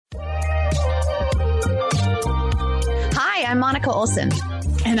I'm Monica Olson.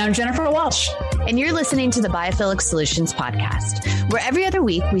 And I'm Jennifer Walsh. And you're listening to the Biophilic Solutions podcast, where every other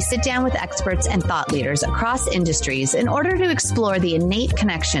week we sit down with experts and thought leaders across industries in order to explore the innate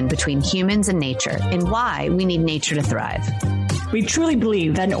connection between humans and nature and why we need nature to thrive. We truly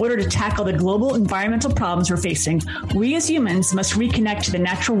believe that in order to tackle the global environmental problems we're facing, we as humans must reconnect to the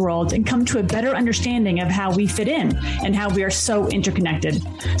natural world and come to a better understanding of how we fit in and how we are so interconnected.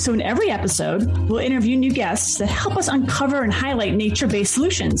 So in every episode, we'll interview new guests that help us uncover and highlight nature-based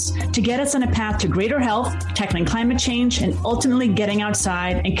solutions to get us on a path to greater health, tackling climate change, and ultimately getting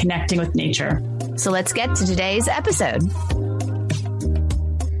outside and connecting with nature. So let's get to today's episode.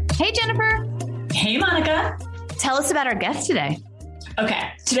 Hey, Jennifer. Hey, Monica. Tell us about our guest today. Okay,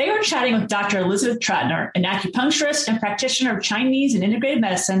 today we're chatting with Dr. Elizabeth Trattner, an acupuncturist and practitioner of Chinese and integrated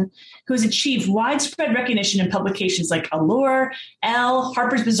medicine who has achieved widespread recognition in publications like Allure, Elle,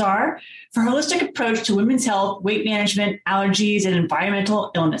 Harper's Bazaar for her holistic approach to women's health, weight management, allergies, and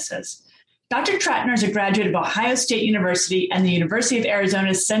environmental illnesses. Dr. Trattner is a graduate of Ohio State University and the University of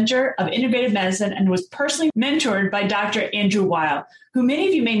Arizona's Center of Integrated Medicine and was personally mentored by Dr. Andrew Weil, who many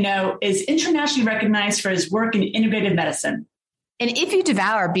of you may know is internationally recognized for his work in integrated medicine. And if you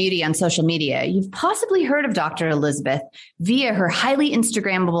devour beauty on social media, you've possibly heard of Dr. Elizabeth via her highly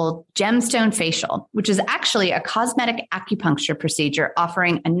Instagrammable gemstone facial, which is actually a cosmetic acupuncture procedure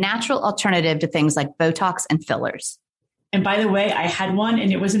offering a natural alternative to things like Botox and fillers. And by the way, I had one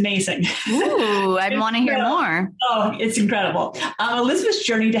and it was amazing. Ooh, I want to hear more. Oh, it's incredible. Elizabeth's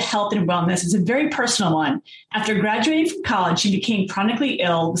journey to health and wellness is a very personal one. After graduating from college, she became chronically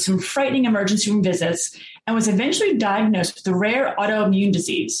ill with some frightening emergency room visits and was eventually diagnosed with a rare autoimmune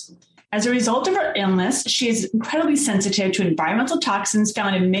disease. As a result of her illness, she is incredibly sensitive to environmental toxins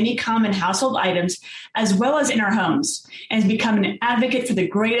found in many common household items, as well as in our homes, and has become an advocate for the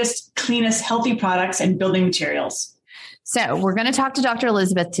greatest, cleanest, healthy products and building materials. So we're going to talk to Dr.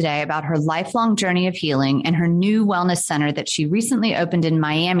 Elizabeth today about her lifelong journey of healing and her new wellness center that she recently opened in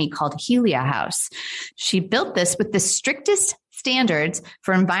Miami called Helia House. She built this with the strictest standards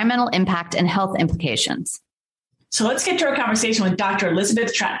for environmental impact and health implications. So let's get to our conversation with Dr.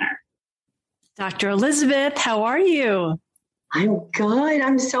 Elizabeth Trattner. Dr. Elizabeth, how are you? I'm good.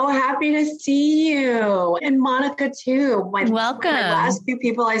 I'm so happy to see you. And Monica too. Welcome. My last few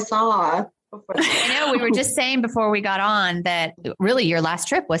people I saw. I know we were just saying before we got on that really your last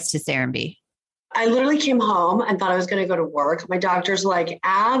trip was to Serenbe. I literally came home and thought I was going to go to work. My doctor's like,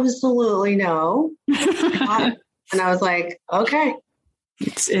 absolutely no. And I was like, okay.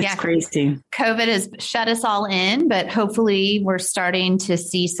 It's crazy. COVID has shut us all in, but hopefully we're starting to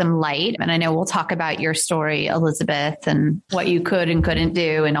see some light. And I know we'll talk about your story, Elizabeth, and what you could and couldn't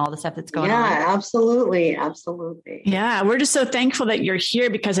do and all the stuff that's going on. Yeah, absolutely. Absolutely. Yeah, we're just so thankful that you're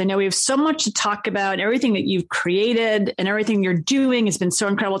here because I know we have so much to talk about. Everything that you've created and everything you're doing has been so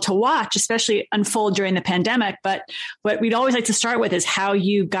incredible to watch, especially unfold during the pandemic. But what we'd always like to start with is how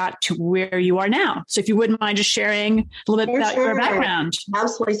you got to where you are now. So if you wouldn't mind just sharing a little bit about your background.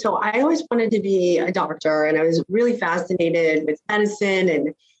 Absolutely. So I always wanted to be a doctor and I was really fascinated with medicine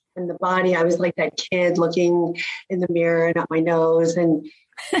and the body. I was like that kid looking in the mirror and at my nose and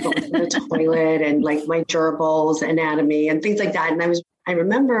going to the toilet and like my gerbils anatomy and things like that. And I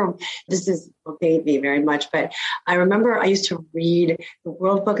remember, this will date me very much, but I remember I used to read the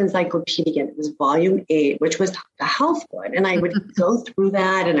World Book Encyclopedia. It was volume 8, which was the health one. And I would go through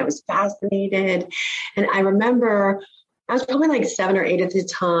that and I was fascinated. And I remember I was probably like 7 or 8 at the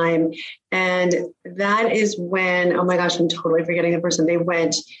time. And that is when, oh my gosh, I'm totally forgetting the person. They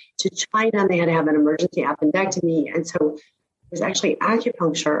went to China and they had to have an emergency appendectomy. And so there's actually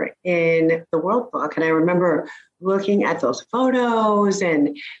acupuncture in the World Book. And I remember looking at those photos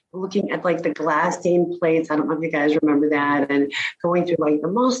and looking at like the glassine plates. I don't know if you guys remember that, and going through like the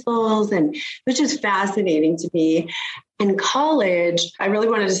muscles, and it was just fascinating to me. In college, I really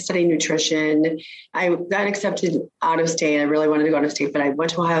wanted to study nutrition. I got accepted out of state. I really wanted to go out of state, but I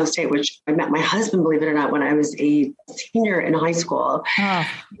went to Ohio State, which I met my husband, believe it or not, when I was a senior in high school.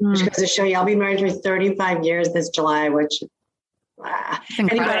 Which goes to show you, I'll be married for 35 years this July, which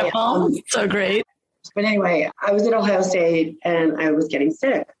anyway, so great. But anyway, I was at Ohio State and I was getting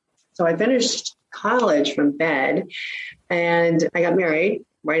sick. So I finished college from bed and I got married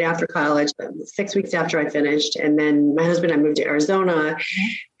right after college, 6 weeks after I finished. And then my husband and I moved to Arizona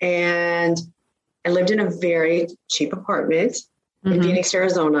and I lived in a very cheap apartment in Phoenix,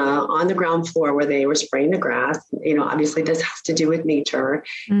 Arizona, on the ground floor where they were spraying the grass. You know, obviously this has to do with nature.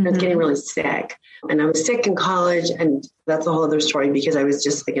 I was getting really sick. And I was sick in college, and that's a whole other story because I was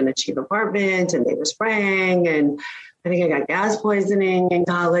just like in a cheap apartment and they were spraying and I think I got gas poisoning in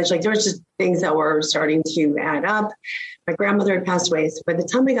college. Like there was just things that were starting to add up. My grandmother had passed away. So by the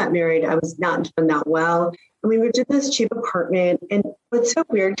time we got married, I was not doing that well. And we moved to this cheap apartment. And what's so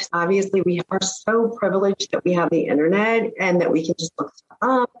weird, because obviously we are so privileged that we have the internet and that we can just look stuff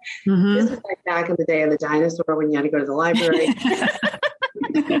up. Mm-hmm. This is like back in the day of the dinosaur when you had to go to the library.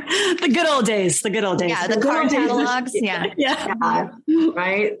 The good old days. Yeah, the card catalogs. Yeah.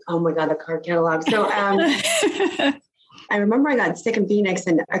 Right. Oh my God, the card catalog. So I remember I got sick in Phoenix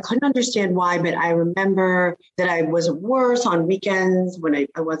and I couldn't understand why, but I remember that I was worse on weekends when I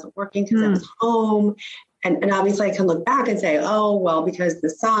wasn't working because I was home. And obviously I can look back and say, oh, well, because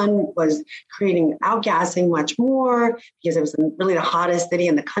the sun was creating outgassing much more because it was really the hottest city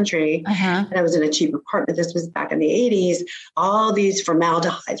in the country. And I was in a cheap apartment. This was back in the 80s. All these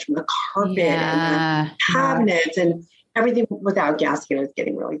formaldehydes from the carpet and the cabinets and everything was outgassing. I was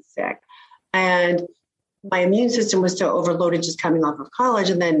getting really sick. And my immune system was so overloaded just coming off of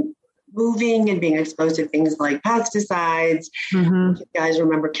college and then moving and being exposed to things like pesticides. You guys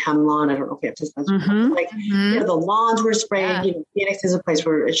remember ChemLawn? I don't know if you have to say the lawns were sprayed. Phoenix is a place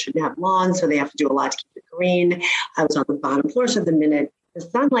where it shouldn't have lawns, so they have to do a lot to keep it green. I was on the bottom floor, so the minute the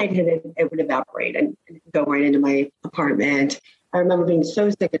sunlight hit it, it would evaporate and go right into my apartment. I remember being so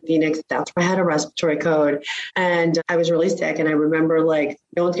sick in Phoenix. That's where I had a respiratory code and I was really sick. And I remember like,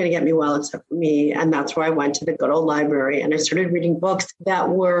 no one's going to get me well except for me. And that's where I went to the good old library and I started reading books that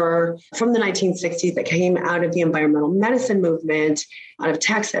were from the 1960s that came out of the environmental medicine movement out of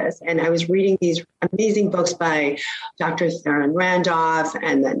Texas. And I was reading these amazing books by Dr. Theron Randolph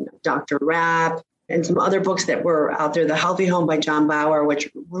and then Dr. Rapp. And some other books that were out there, The Healthy Home by John Bauer,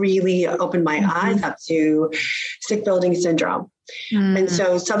 which really opened my eyes up to sick building syndrome. And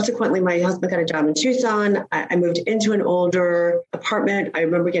so subsequently, my husband got a job in Tucson. I moved into an older apartment. I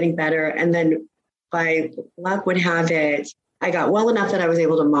remember getting better. And then by luck would have it, I got well enough that I was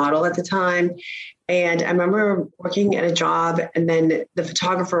able to model at the time. And I remember working at a job. And then the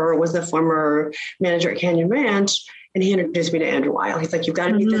photographer was the former manager at Canyon Ranch. And he introduced me to Andrew Weil. He's like, you've got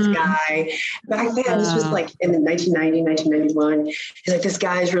to meet this guy. Back then, this was like in 1990, 1991. He's like, this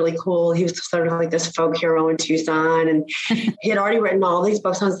guy's really cool. He was sort of like this folk hero in Tucson. And he had already written all these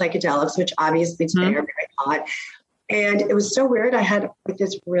books on psychedelics, which obviously today are very hot. And it was so weird. I had like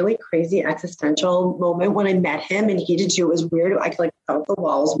this really crazy existential moment when I met him and he did too. It was weird. I could like felt the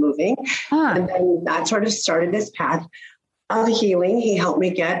walls moving. And then that sort of started this path of healing. He helped me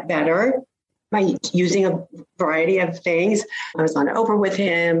get better by using a variety of things. I was on Oprah with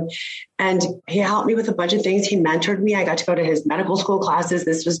him and he helped me with a bunch of things. He mentored me. I got to go to his medical school classes.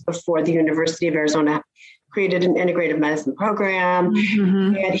 This was before the University of Arizona created an integrative medicine program.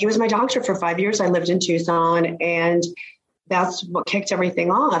 And he was my doctor for 5 years. I lived in Tucson and that's what kicked everything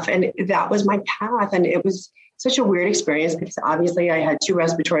off. And that was my path. And it was such a weird experience because obviously I had 2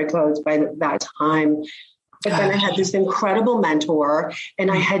 respiratory codes by that time. But then I had this incredible mentor and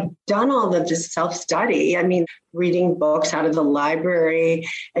I had done all of this self-study. I mean, reading books out of the library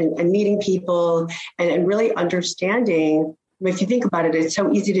and meeting people and really understanding. If you think about it, it's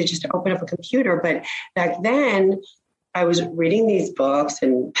so easy to just open up a computer. But back then I was reading these books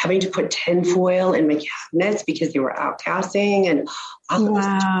and having to put tinfoil in my cabinets because they were outgassing and all of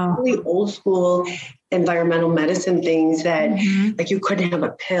this really old school environmental medicine things that like you couldn't have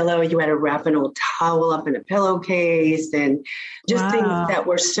a pillow. You had to wrap an old towel up in a pillowcase and just things that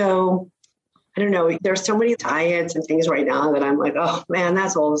were so, I don't know. There's so many diets and things right now that I'm like, oh man,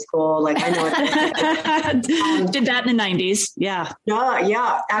 that's old school. Like I know it. Did that in the 90s. Yeah. No,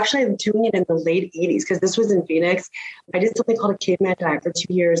 yeah. Actually, I'm doing it in the late 80s because this was in Phoenix. I did something called a caveman diet for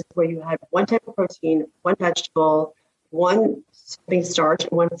 2 years where you had one type of protein, one vegetable, one something starch,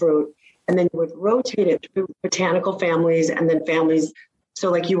 and one fruit. And then you would rotate it through botanical families and then families.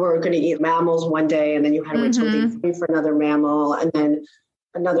 So like you were going to eat mammals one day and then you had to wait till day 3 for another mammal. And then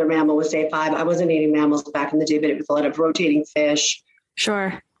another mammal was day 5. I wasn't eating mammals back in the day, but it was a lot of rotating fish.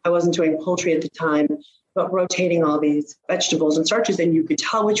 Sure. I wasn't doing poultry at the time, but rotating all these vegetables and starches. And you could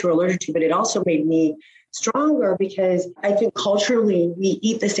tell what you were allergic to, but it also made me stronger because I think culturally we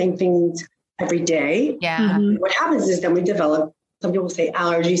eat the same things every day. Yeah. What happens is then we develop, some people say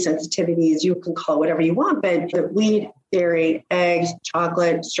allergy sensitivities, you can call it whatever you want, but the wheat, dairy, eggs,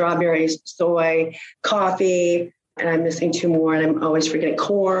 chocolate, strawberries, soy, coffee, and I'm missing 2 more and I'm always forgetting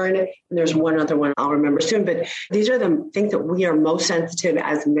corn. And there's one other one I'll remember soon, but these are the things that we are most sensitive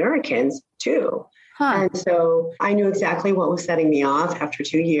as Americans to. And so I knew exactly what was setting me off after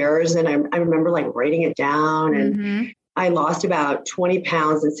 2 years. And I remember like writing it down and I lost about 20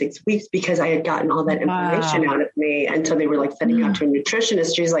 pounds in 6 weeks because I had gotten all that information out of me. And so they were like sending out to a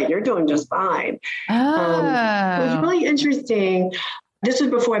nutritionist. She's like, you're doing just fine. It was really interesting. This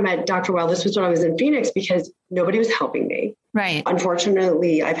was before I met Dr. Weil. This was when I was in Phoenix because nobody was helping me. Right.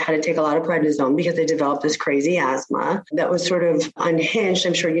 Unfortunately, I've had to take a lot of prednisone because I developed this crazy asthma that was sort of unhinged.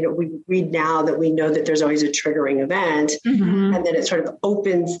 I'm sure, we read now that we know that there's always a triggering event and then it sort of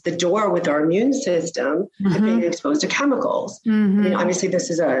opens the door with our immune system to being exposed to chemicals. I mean, obviously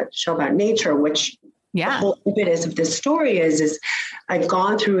this is a show about nature, which the whole impetus of this story is I've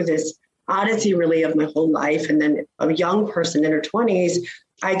gone through this odyssey really of my whole life. And then a young person in her 20s,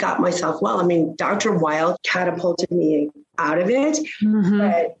 I got myself well. I mean, Dr. Weil catapulted me out of it,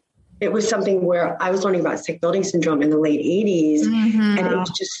 but it was something where I was learning about sick building syndrome in the late 80s. And it was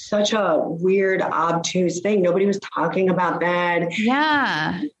just such a weird, obtuse thing. Nobody was talking about that.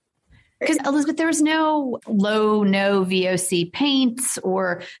 Yeah. Because Elizabeth, there was no VOC paints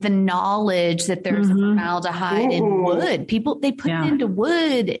or the knowledge that there's formaldehyde in wood. People, they put it into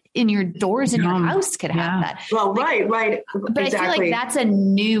wood in your doors in your house could have that. Well, right. But exactly. I feel like that's a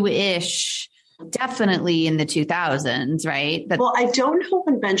new-ish, definitely in the 2000s, right? Well, I don't know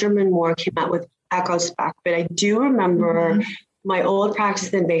when Benjamin Moore came out with EchoSpec, but I do remember my old practice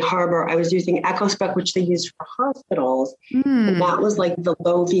in Bay Harbor, I was using EchoSpec, which they used for hospitals. And that was like the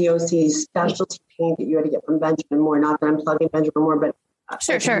low VOC specialty paint that you had to get from Benjamin Moore. Not that I'm plugging Benjamin Moore, but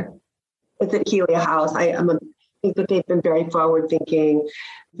sure. It's at Helia House. I think that they've been very forward thinking,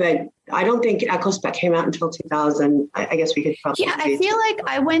 but I don't think EchoSpec came out until 2000. I guess we could probably. Yeah, I feel like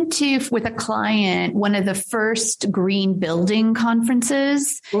I went to, with a client, one of the first green building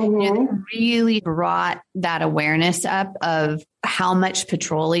conferences. That really brought that awareness up of how much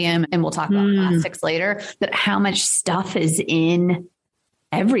petroleum, and we'll talk about plastics later, that how much stuff is in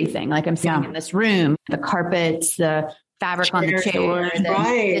everything. Like I'm sitting in this room, the carpets, the fabric on the chair,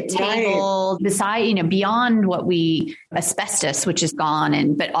 the table, beside, beyond what asbestos, which is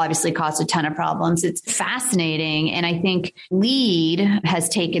gone but obviously caused a ton of problems. It's fascinating. And I think LEED has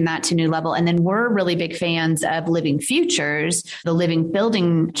taken that to a new level. And then we're really big fans of Living Futures, the living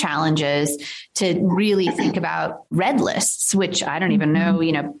building challenges, to really think about red lists, which I don't even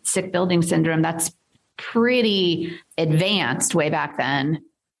know, sick building syndrome, that's pretty advanced way back then.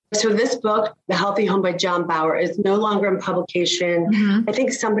 So this book, The Healthy Home by John Bauer, is no longer in publication. I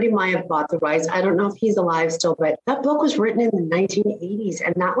think somebody might have bought the rights. I don't know if he's alive still, but that book was written in the 1980s.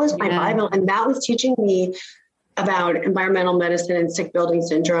 And that was my Bible. And that was teaching me about environmental medicine and sick building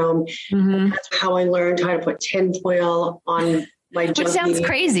syndrome. That's how I learned how to put tinfoil on my junkie. Which sounds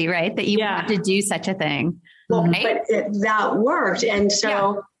crazy, right? That you have to do such a thing. Well, right? But that worked. And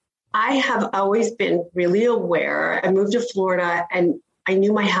so I have always been really aware. I moved to Florida and I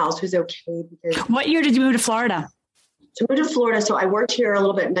knew my house was okay because. What year did you move to Florida? To move to Florida. So I worked here a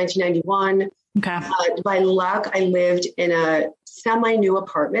little bit in 1991. Okay. By luck, I lived in a semi-new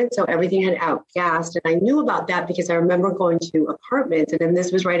apartment. So everything had outgassed. And I knew about that because I remember going to apartments. And then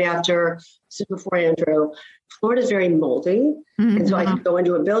this was right after, this was before Andrew. Florida's very moldy. And so I could go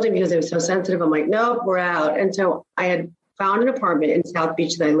into a building because it was so sensitive. I'm like, nope, we're out. And so I had found an apartment in South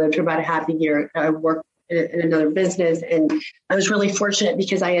Beach that I lived for about a half a year. I worked in another business. And I was really fortunate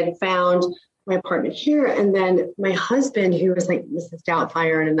because I had found my apartment here. And then my husband, who was like Mrs.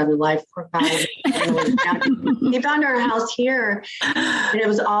 Doubtfire in another life, poor guy, he found our house here. And it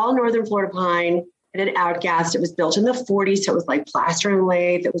was all Northern Florida pine. It had outgassed. It was built in the 40s. So it was like plaster and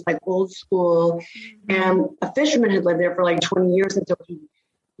lath. It was like old school. And a fisherman had lived there for like 20 years. And so he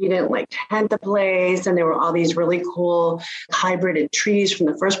didn't like tent the place. And there were all these really cool hybrided trees from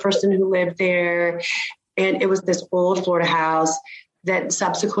the first person who lived there. And it was this old Florida house that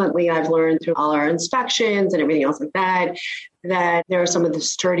subsequently I've learned through all our inspections and everything else like that there are some of the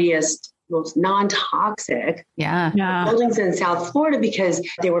sturdiest, most non-toxic buildings in South Florida because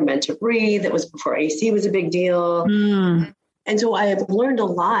they were meant to breathe. It was before AC was a big deal. And so I have learned a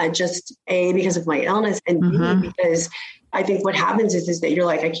lot, just A, because of my illness, and B, because I think what happens is that you're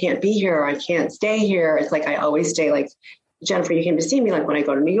like, I can't be here. Or I can't stay here. It's like, I always stay like, Jennifer, you came to see me. Like when I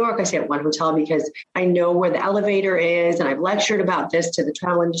go to New York, I stay at one hotel because I know where the elevator is. And I've lectured about this to the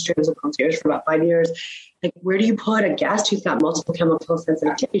travel industry. I was a concierge for about 5 years. Like, where do you put a guest who's got multiple chemical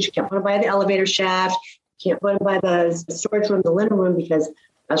sensitivities? You can't put it by the elevator shaft. You can't put it by the storage room, the linen room, because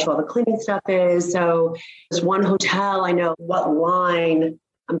that's where all the cleaning stuff is. So there's one hotel, I know what line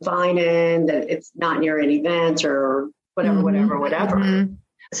I'm fine in, that it's not near any vents or whatever.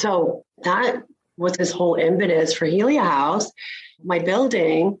 So that was this whole impetus for Helia House, my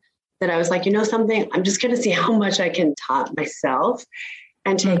building, that I was like, something, I'm just going to see how much I can top myself.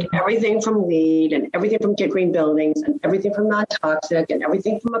 and take everything from LEED and everything from Get Green Buildings and everything from Not Toxic and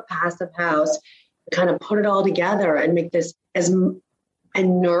everything from a passive house, and kind of put it all together and make this as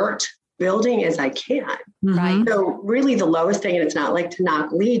inert building as I can. Right. So really the lowest thing, and it's not like to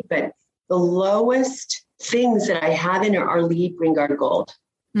knock LEED, but the lowest things that I have in are LEED Green Guard Gold.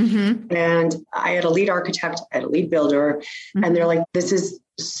 And I had a LEED architect, I had a LEED builder, and they're like, this is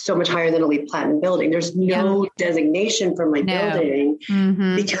so much higher than a LEED Platinum building. There's no designation for my building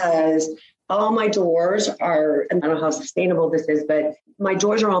because all my doors are, and I don't know how sustainable this is, but my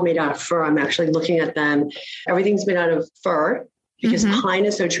doors are all made out of fur. I'm actually looking at them. Everything's made out of fur because pine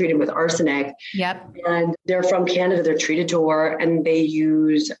is so treated with arsenic. And they're from Canada. They're treated door, and they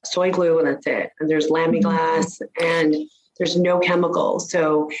use soy glue, and that's it. And there's Lamy-Glass, and there's no chemicals.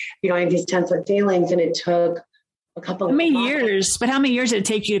 So, I have these 10-foot ceilings, and it took a couple of years. But how many years did it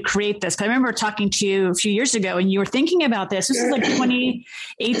take you to create this? Because I remember talking to you a few years ago, and you were thinking about this. This is like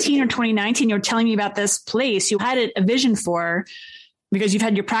 2018 or 2019. You were telling me about this place you had a vision for, because you've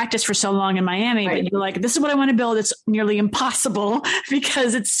had your practice for so long in Miami, but you're like, this is what I want to build. It's nearly impossible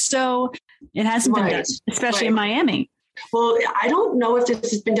because it hasn't been done, especially in Miami. Well, I don't know if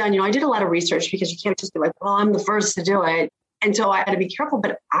this has been done. I did a lot of research because you can't just be like, well, I'm the first to do it. And so I had to be careful,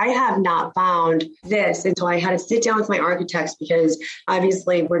 but I have not found this. And so I had to sit down with my architects because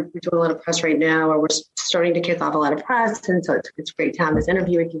obviously we're doing a lot of press right now, or we're starting to kick off a lot of press. And so it's a great time, this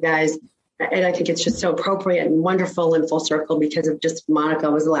interview with you guys. And I think it's just so appropriate and wonderful and full circle because of just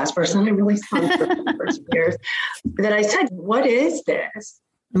Monica was the last person I really saw for the first years. That I said, what is this?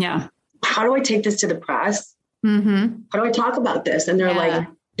 Yeah. How do I take this to the press? How do I talk about this? And they're like,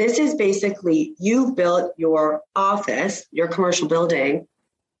 this is basically, you built your office, your commercial building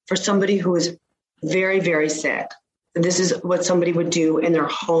for somebody who is very, very sick. This is what somebody would do in their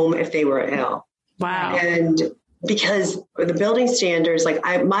home if they were ill. Wow. And because the building standards, like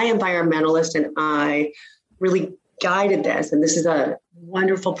my environmentalist and I really guided this. And this is a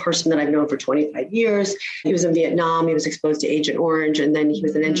wonderful person that I've known for 25 years. He was in Vietnam. He was exposed to Agent Orange. And then he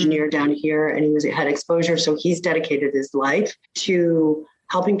was an engineer down here, and he had exposure. So he's dedicated his life to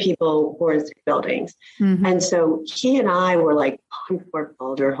helping people who are in sick buildings. And so he and I were like, poor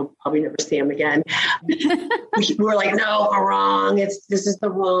Boulder, he'll probably never see him again. We were like, no, we're wrong. This is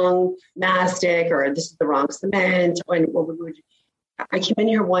the wrong mastic, or this is the wrong cement. And I came in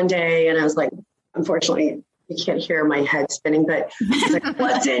here one day and I was like, unfortunately, you can't hear my head spinning, but I was like,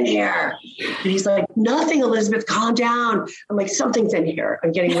 what's in here? And he's like, nothing, Elizabeth, calm down. I'm like, something's in here.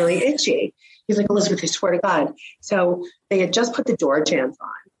 I'm getting really itchy. He's like, Elizabeth, I swear to God. So they had just put the door jambs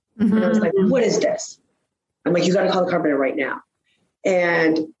on. And I was like, what is this? I'm like, you got to call the carpenter right now.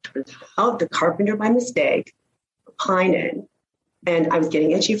 And turns out the carpenter by mistake put pine in, and I was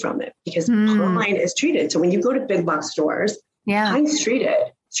getting itchy from it because pine is treated. So when you go to big box stores, pine's treated.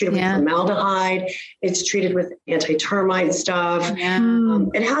 It's treated with formaldehyde. It's treated with anti-termite stuff.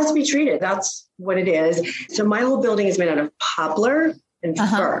 It has to be treated. That's what it is. So my whole building is made out of poplar and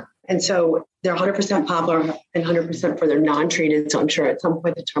fir. And so they're 100% poplar and 100% for their non-treated. So I'm sure at some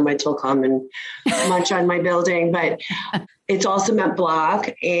point the termites will come and munch on my building, but it's all cement block,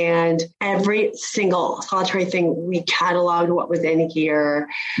 and every single solitary thing we cataloged what was in here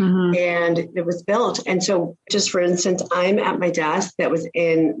and it was built. And so just for instance, I'm at my desk that was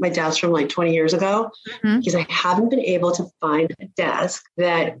in my desk from like 20 years ago because I haven't been able to find a desk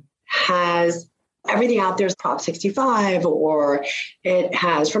that has everything out there is Prop 65, or it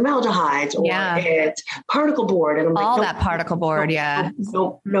has formaldehyde, or it's particle board. And I'm like, that particle board.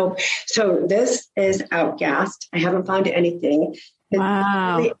 Nope. So this is outgassed. I haven't found anything.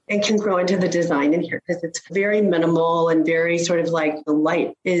 Wow. And can grow into the design in here because it's very minimal and very sort of like the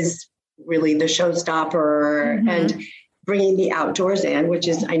light is really the showstopper and bringing the outdoors in, which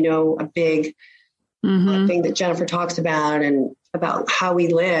is, I know, a big thing that Jennifer talks about and about how we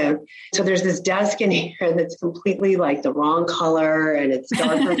live. So there's this desk in here that's completely like the wrong color, and it's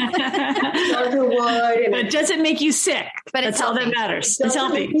darker wood. And but it doesn't make you sick. But that's all that matters. It's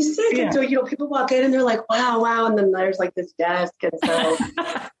healthy. Make you sick. And so, people walk in and they're like, wow. And then there's like this desk. And so,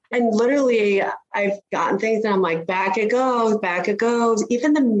 and literally I've gotten things and I'm like, back it goes.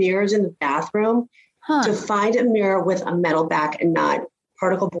 Even the mirrors in the bathroom, to find a mirror with a metal back and not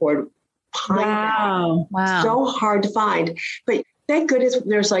particle board. Wow. So hard to find. But thank goodness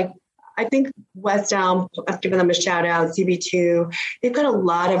there's like, I think West Elm, I've given them a shout out, CB2. They've got a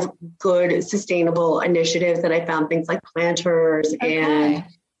lot of good sustainable initiatives that I found, things like planters and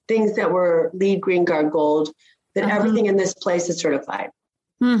things that were LEED Green Guard Gold, that everything in this place is certified.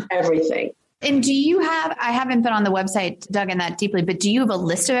 Everything. And do you have, I haven't been on the website dug in that deeply, but do you have a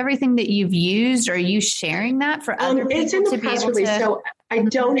list of everything that you've used? Or are you sharing that for other people? It's in the press release. So I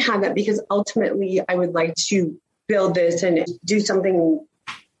don't have that because ultimately I would like to build this and do something,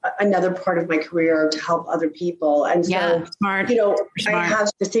 another part of my career to help other people. And so, smart. I have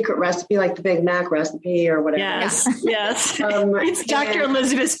the secret recipe, like the Big Mac recipe or whatever. Yes. It's Dr.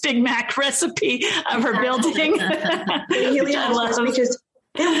 Elizabeth's Big Mac recipe of her building. Really because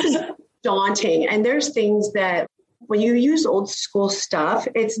it was daunting. And there's things that when you use old school stuff,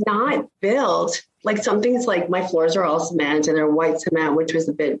 it's not built. Like some things like my floors are all cement and they're white cement, which was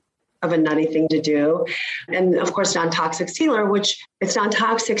a bit of a nutty thing to do. And of course, non-toxic sealer, which it's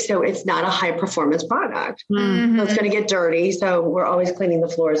non-toxic. So it's not a high performance product. Mm-hmm. So it's going to get dirty. So we're always cleaning the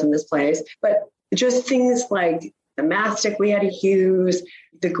floors in this place. But just things like the mastic we had to use,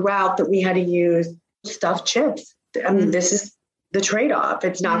 the grout that we had to use, stuffed chips. I mean, this is the trade-off.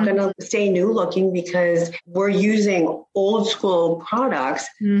 It's not going to stay new looking because we're using old school products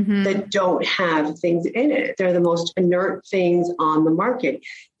that don't have things in it. They're the most inert things on the market.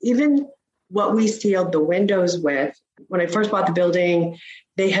 Even what we sealed the windows with, when I first bought the building,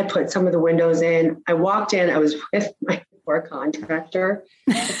 they had put some of the windows in. I walked in, I was with my poor contractor.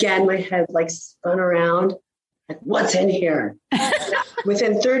 Again, my head like spun around. Like, what's in here?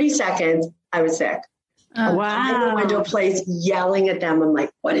 Within 30 seconds, I was sick. Oh, wow. I'm in the window place yelling at them. I'm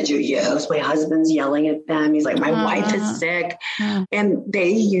like, what did you use? My husband's yelling at them. He's like, my wife is sick. And they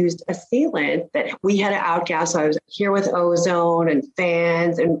used a sealant that we had to outgas. So I was here with ozone and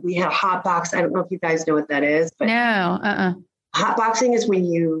fans and we had a hot box. I don't know if you guys know what that is, but hot boxing is when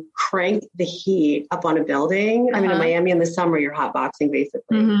you crank the heat up on a building. I mean, in Miami in the summer, you're hot boxing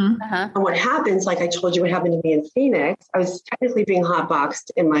basically. And what happens, like I told you what happened to me in Phoenix, I was technically being hot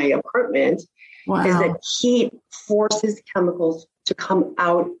boxed in my apartment. Wow. Is that heat forces chemicals to come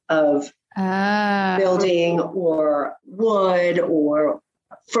out of building or wood or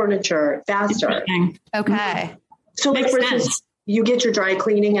furniture faster. Okay. So like, for instance, you get your dry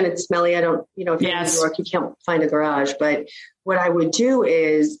cleaning and it's smelly. I don't, if you're in New York, you can't find a garage. But what I would do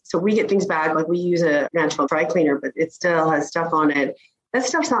is, so we get things back, like we use a natural dry cleaner, but it still has stuff on it. That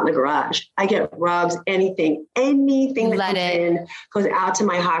stuff's not in the garage. I get rugs, anything that comes in goes out to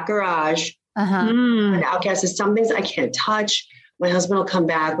my hot garage. And outcast is some things I can't touch. My husband will come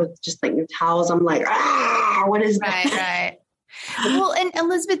back with just like new towels. I'm like, what is that? Right. Well, and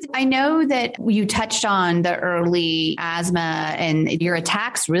Elizabeth, I know that you touched on the early asthma and your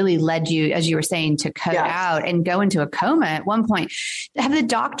attacks really led you, as you were saying, to cut out and go into a coma at one point. Have the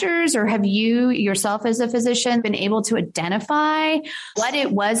doctors or have you yourself as a physician been able to identify what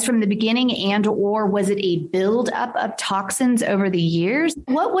it was from the beginning and or was it a buildup of toxins over the years?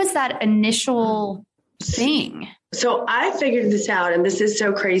 What was that initial thing? So I figured this out, and this is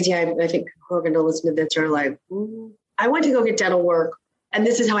so crazy. I think who are going to listen to this are like, I went to go get dental work, and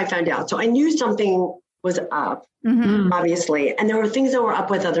this is how I found out. So I knew something was up, obviously, and there were things that were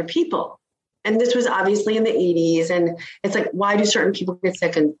up with other people. And this was obviously in the 80s, and it's like, why do certain people get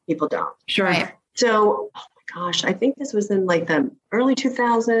sick and people don't? Sure. Right. So, oh my gosh, I think this was in like the early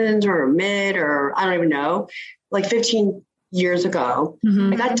 2000s or mid, or I don't even know, like 15 years ago.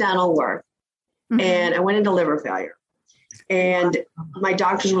 I got dental work, and I went into liver failure. And my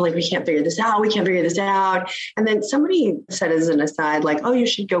doctors were like, we can't figure this out. And then somebody said as an aside, like, oh, you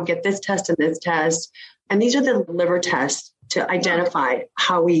should go get this test and this test. And these are the liver tests to identify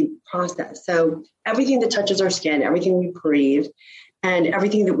how we process. So everything that touches our skin, everything we breathe, and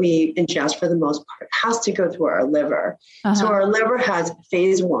everything that we ingest for the most part has to go through our liver. So our liver has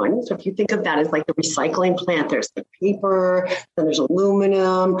phase 1. So if you think of that as like the recycling plant, there's like paper, then there's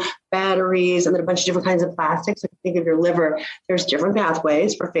aluminum, batteries, and then a bunch of different kinds of plastics. So if you think of your liver, there's different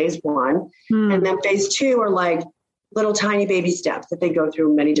pathways for phase 1. And then phase 2 are like little tiny baby steps that they go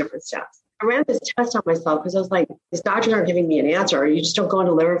through many different steps. I ran this test on myself because I was like, these doctors aren't giving me an answer. You just don't go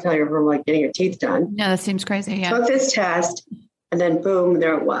into liver failure from like getting your teeth done. No, that seems crazy. Yeah. Took this test. And then boom,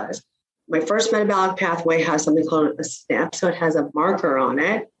 there it was. My first metabolic pathway has something called a SNP. So it has a marker on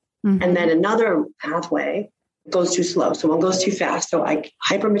it. And then another pathway goes too slow. So one goes too fast. So I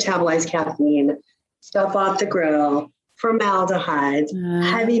hypermetabolize caffeine, stuff off the grill, formaldehydes,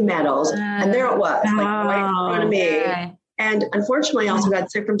 heavy metals. And there it was, like right in front of me. And unfortunately, I also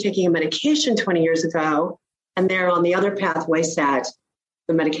got sick from taking a medication 20 years ago. And there on the other pathway sat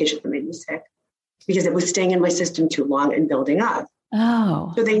the medication that made me sick, because it was staying in my system too long and building up.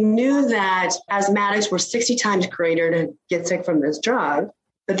 Oh. So they knew that asthmatics were 60 times greater to get sick from this drug,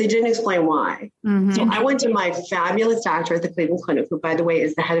 but they didn't explain why. So I went to my fabulous doctor at the Cleveland Clinic, who, by the way,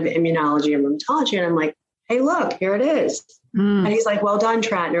 is the head of immunology and rheumatology. And I'm like, hey, look, here it is. And he's like, well done,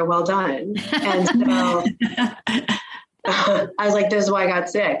 Tratner, well done. And so I was like, this is why I got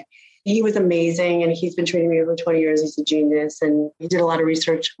sick. He was amazing, and he's been treating me for 20 years. He's a genius, and he did a lot of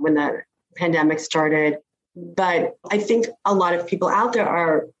research when the pandemic started. But I think a lot of people out there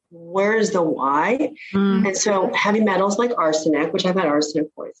are, where's the why? And so heavy metals like arsenic, which I've had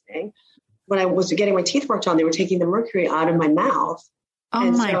arsenic poisoning. When I was getting my teeth worked on, they were taking the mercury out of my mouth. Oh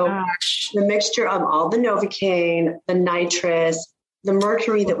and my so gosh. the mixture of all the Novocaine, the nitrous, the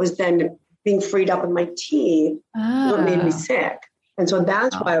mercury that was then being freed up in my teeth, what made me sick. And so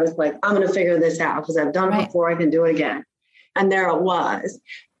that's why I was like, I'm going to figure this out because I've done it before. I can do it again. And there it was.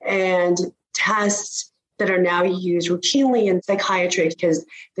 And tests that are now used routinely in psychiatry because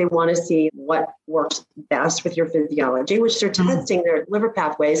they want to see what works best with your physiology, which they're testing their liver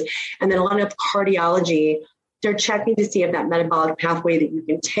pathways. And then a lot of cardiology, they're checking to see if that metabolic pathway that you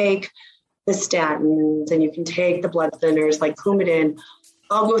can take the statins and you can take the blood thinners like Coumadin,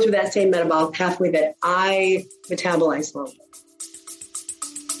 I'll go through that same metabolic pathway that I metabolize slowly.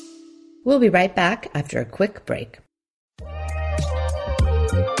 We'll be right back after a quick break.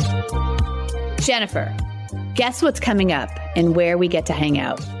 Jennifer, guess what's coming up and where we get to hang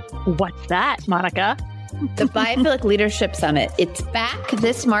out? What's that, Monica? The Biophilic Leadership Summit. It's back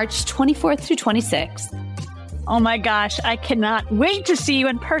this March 24th through 26th. Oh my gosh, I cannot wait to see you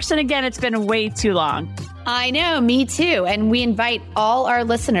in person again. It's been way too long. I know, me too. And we invite all our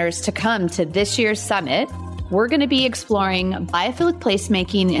listeners to come to this year's summit. We're going to be exploring biophilic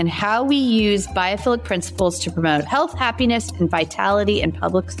placemaking and how we use biophilic principles to promote health, happiness, and vitality in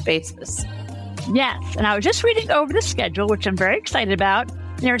public spaces. Yes, and I was just reading over the schedule, which I'm very excited about.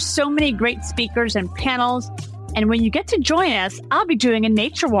 There are so many great speakers and panels. And when you get to join us, I'll be doing a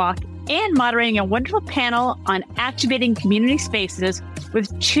nature walk and moderating a wonderful panel on activating community spaces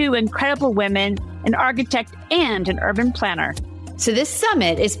with two incredible women, an architect and an urban planner. So this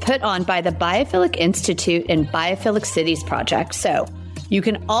summit is put on by the Biophilic Institute and Biophilic Cities Project. So you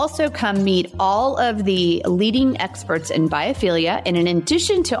can also come meet all of the leading experts in biophilia. And in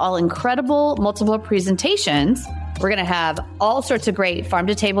addition to all incredible multiple presentations, we're going to have all sorts of great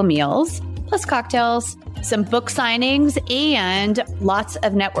farm-to-table meals, plus cocktails, some book signings, and lots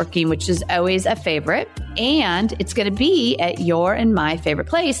of networking, which is always a favorite. And it's going to be at your and my favorite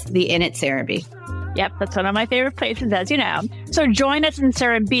place, the Inn at Serenbe. Yep, that's one of my favorite places, as you know. So join us in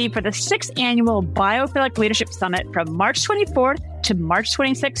Serenbe for the 6th Annual Biophilic Leadership Summit from March 24th to March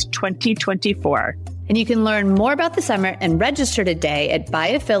 26th, 2024. And you can learn more about the summit and register today at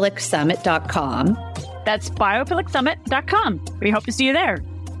biophilic.summit.com. That's biophilic.summit.com. We hope to see you there.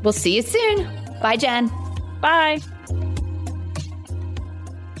 We'll see you soon. Bye, Jen. Bye.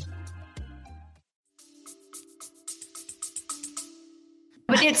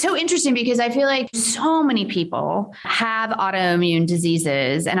 But it's so interesting because I feel like so many people have autoimmune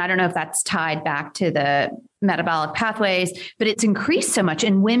diseases. And I don't know if that's tied back to the metabolic pathways, but it's increased so much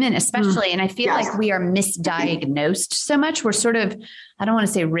in women, especially. And I feel like we are misdiagnosed so much. We're sort of, I don't want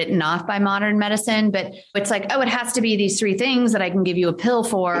to say written off by modern medicine, but it's like, oh, it has to be these 3 things that I can give you a pill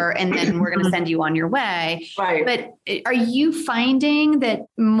for, and then we're going to send you on your way. Right. But are you finding that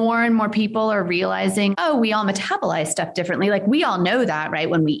more and more people are realizing, oh, we all metabolize stuff differently? Like we all know that, right?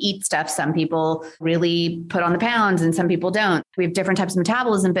 When we eat stuff, some people really put on the pounds and some people don't. We have different types of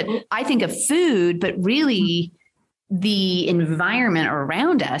metabolism, but I think of food, but really the environment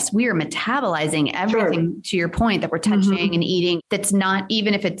around us, we are metabolizing everything to your point that we're touching and eating. That's not,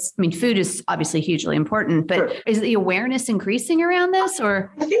 even if it's, I mean, food is obviously hugely important, but is the awareness increasing around this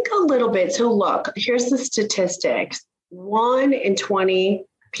or? I think a little bit. So look, here's the statistics. 1 in 20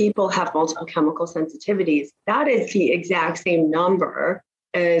 people have multiple chemical sensitivities. That is the exact same number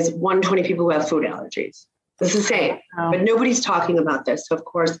as 1 in 20 people who have food allergies. It's the same, but nobody's talking about this. So of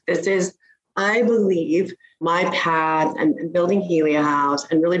course, this is, I believe, my path and building Helia House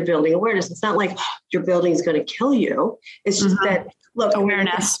and really building awareness. It's not like your building is going to kill you. It's just that, look,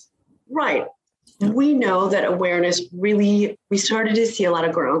 awareness. Right. We know that awareness really, we started to see a lot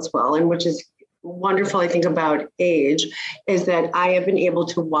of groundswell, and which is wonderful, I think, about age, is that I have been able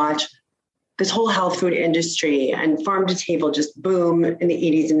to watch this whole health food industry and farm to table just boom in the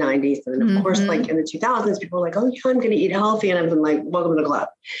 80s and 90s. And of course, like in the 2000s, people were like, oh, yeah, I'm going to eat healthy. And I've been like, welcome to the club.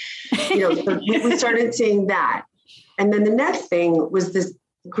 So we started seeing that. And then the next thing was this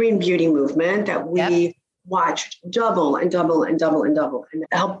green beauty movement that we watched double and double and double and double, and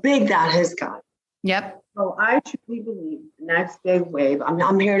how big that has gotten. Yep. So I truly believe the next big wave,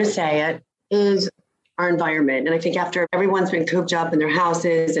 I'm here to say it, is our environment. And I think after everyone's been cooped up in their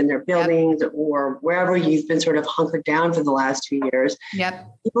houses and their buildings or wherever you've been sort of hunkered down for the last 2 years,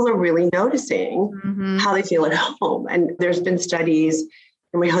 people are really noticing how they feel at home. And there's been studies,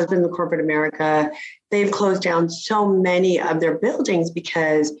 and my husband in corporate America, they've closed down so many of their buildings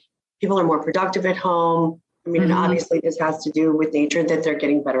because People are more productive at home. I mean, and obviously this has to do with nature, that they're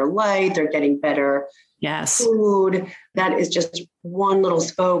getting better light, they're getting better food. That is just one little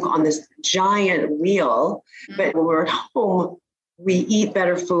spoke on this giant wheel. But when we're at home, we eat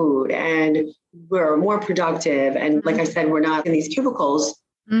better food and we're more productive. And like I said, we're not in these cubicles.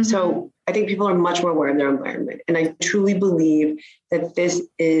 So I think people are much more aware of their environment. And I truly believe that this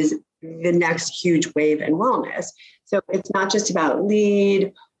is the next huge wave in wellness. So it's not just about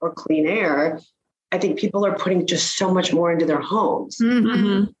LEED or clean air. I think people are putting just so much more into their homes.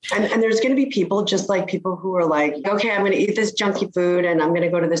 And there's going to be people, just like people who are like, okay, I'm going to eat this junky food and I'm going to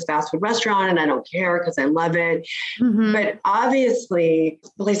go to this fast food restaurant and I don't care because I love it. But obviously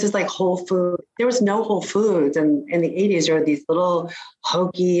places like Whole Foods, there was no Whole Foods in the 80s. There were these little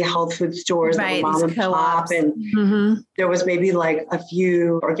hokey health food stores that were mom and pop. And there was maybe like a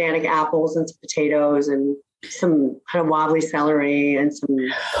few organic apples and some potatoes and some kind of wobbly celery and some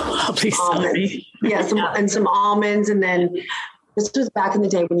almonds. Some almonds. And then this was back in the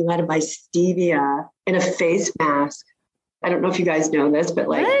day when you had to buy stevia in a face mask. I don't know if you guys know this, but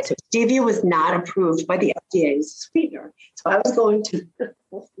so stevia was not approved by the FDA as a sweetener. So I was going to the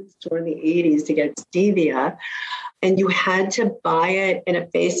Whole Foods store in the 80s to get stevia, and you had to buy it in a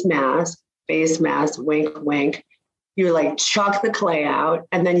face mask, wink, wink. You like chuck the clay out,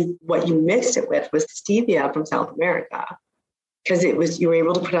 and then what you mixed it with was stevia from South America, because you were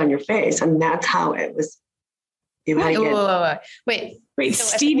able to put it on your face, and that's how it was. Wait,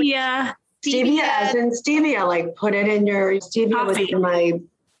 stevia. Stevia as in stevia, like put it in your stevia was in my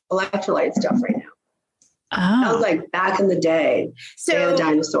electrolyte stuff right now. That was like back in the day. So day of the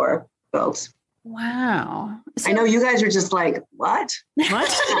dinosaur folks. Wow. So, I know you guys are just like, what?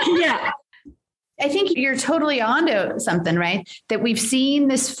 Yeah. I think you're totally onto something, right? That we've seen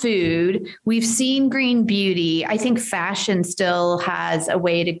this food, we've seen green beauty. I think fashion still has a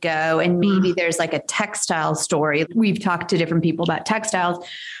way to go. And maybe there's like a textile story. We've talked to different people about textiles.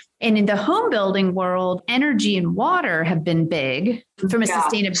 And in the home building world, energy and water have been big from a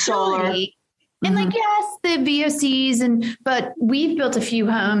sustainability. Solar. And like, yes, the VOCs, but we've built a few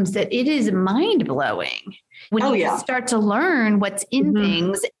homes that it is mind blowing when you start to learn what's in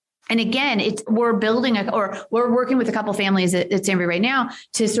things. And again, we're building we're working with a couple families at Stanbury right now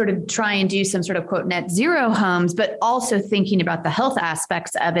to sort of try and do some sort of quote net zero homes, but also thinking about the health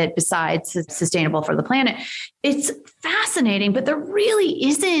aspects of it besides sustainable for the planet. It's fascinating, but there really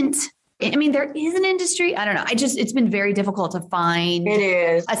isn't. I mean, there is an industry. I don't know. It's been very difficult to find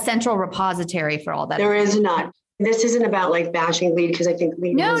a central repository for all that. There is not. This isn't about like bashing LEED, because I think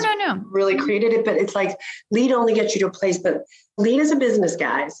LEED really created it, but it's like LEED only gets you to a place, but LEED is a business,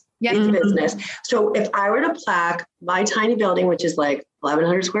 guys. It's a business. So if I were to plaque my tiny building, which is like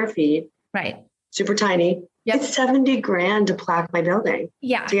 1,100 square feet, right, super tiny, it's $70,000 to plaque my building.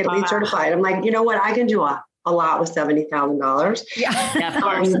 Yeah, to get LEED certified. I'm like, you know what? I can do a lot with $70,000. Yeah, of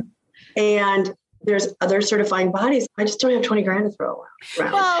course. And there's other certifying bodies. I just don't have $20,000 to throw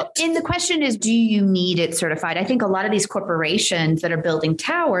around. Well, and the question is, do you need it certified? I think a lot of these corporations that are building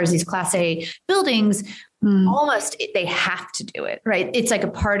towers, these Class A buildings, almost they have to do it, right? It's like a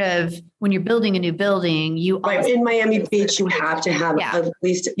part of when you're building a new building. In Miami Beach, you have to have at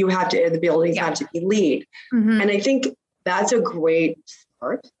least the buildings have to be LEED, and I think that's a great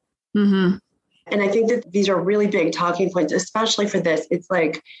start. And I think that these are really big talking points, especially for this. It's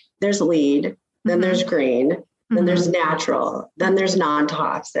like there's LEED. Then there's green, then there's natural, then there's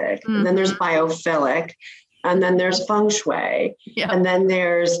non-toxic, and then there's biophilic, and then there's feng shui. And then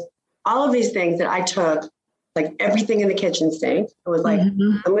there's all of these things that I took, like everything in the kitchen sink. I was like,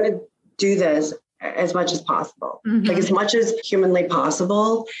 I'm going to do this as much as possible, like as much as humanly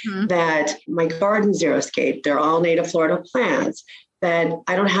possible, that my garden xeriscape, they're all native Florida plants, that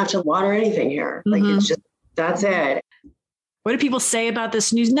I don't have to water anything here. Like it's just, that's it. What do people say about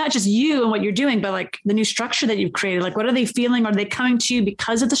this news? Not just you and what you're doing, but like the new structure that you've created. Like, what are they feeling? Are they coming to you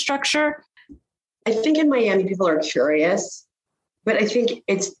because of the structure? I think in Miami, people are curious, but I think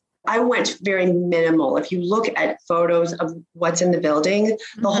I went very minimal. If you look at photos of what's in the building,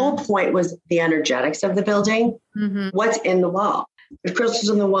 the whole point was the energetics of the building. What's in the wall? There's crystals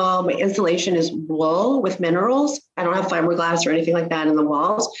in the wall. My insulation is wool with minerals. I don't have fiberglass or anything like that in the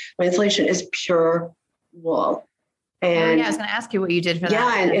walls. My insulation is pure wool. And I was going to ask you what you did for that.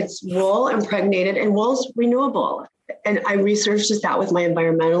 Yeah, and it's wool impregnated, and wool's renewable. And I researched this out with my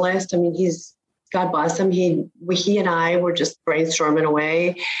environmentalist. I mean, God bless him. He and I were just brainstorming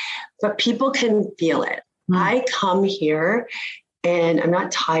away, but people can feel it. I come here and I'm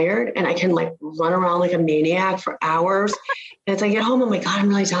not tired, and I can like run around like a maniac for hours, And it's like, I get home, I'm like, God, I'm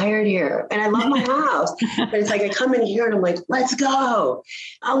really tired here. And I love my house. But it's like, I come in here and I'm like, let's go.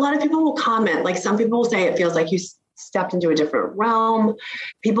 A lot of people will comment. Like some people will say it feels like you stepped into a different realm.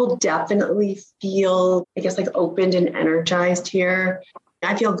 People definitely feel, I guess, like opened and energized here.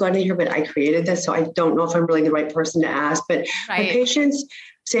 I feel good in here, but I created this. So I don't know if I'm really the right person to ask, but my patients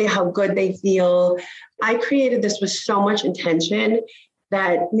say how good they feel. I created this with so much intention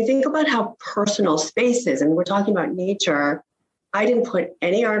that you think about how personal space is. And we're talking about nature. I didn't put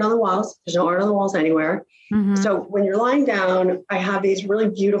any art on the walls. There's no art on the walls anywhere. Mm-hmm. So when you're lying down, I have these really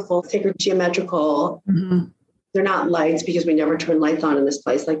beautiful, sacred geometrical, they're not lights because we never turn lights on in this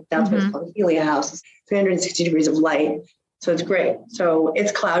place. Like that's what's called Helia House. It's 360 degrees of light. So it's great. So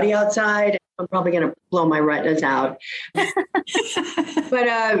it's cloudy outside. I'm probably going to blow my retinas out.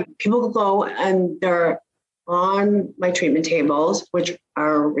 But people go and they're on my treatment tables, which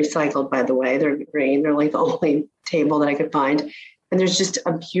are recycled, by the way. They're green. They're like the only table that I could find. And there's just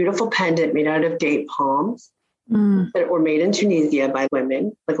a beautiful pendant made out of date palms that were made in Tunisia by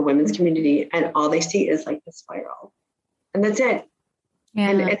women, like a women's community. And all they see is like the spiral. And that's it. Yeah.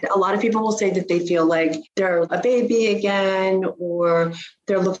 And a lot of people will say that they feel like they're a baby again, or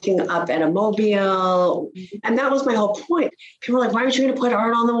they're looking up at a mobile. And that was my whole point. People were like, why aren't you going to put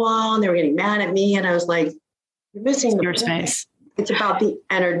art on the wall? And they were getting mad at me. And I was like, you're missing your space. It's about the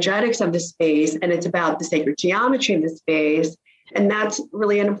energetics of the space, and it's about the sacred geometry of the space. And that's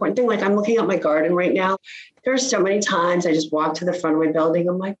really an important thing. Like I'm looking at my garden right now. There's so many times I just walk to the front of my building.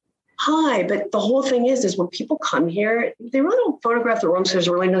 I'm like, hi. But the whole thing is when people come here, they really don't photograph the room. So there's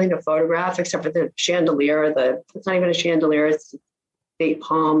really nothing to photograph except for the chandelier. It's not even a chandelier. It's a date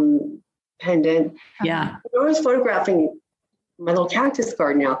palm pendant. Yeah. I'm always photographing my little cactus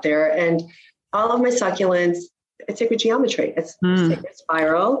garden out there, and all of my succulents, it's sacred geometry. It's sacred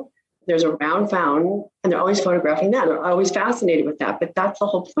spiral. There's a round fountain, and they're always photographing that. They're always fascinated with that. But that's the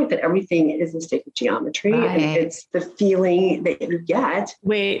whole point, that everything is in sacred geometry. Right. And it's the feeling that you get.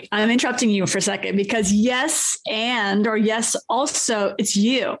 Wait, I'm interrupting you for a second because yes, also, it's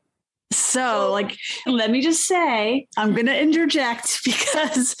you. So let me just say, I'm going to interject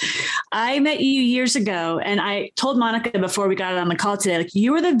because I met you years ago, and I told Monica before we got on the call today, like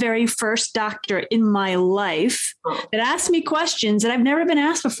you were the very first doctor in my life that asked me questions that I've never been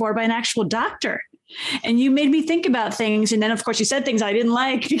asked before by an actual doctor. And you made me think about things. And then, of course, you said things I didn't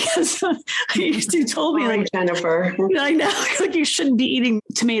like because you told me, like, Jennifer, I know, like you shouldn't be eating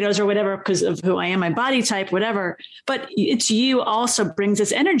tomatoes or whatever because of who I am, my body type, whatever. But it's you also brings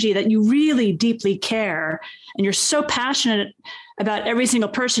this energy that you really deeply care. And you're so passionate about every single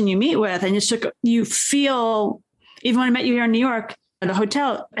person you meet with. And you feel, even when I met you here in New York, at a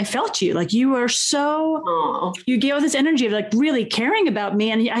hotel, I felt you. Like you were you gave this energy of like really caring about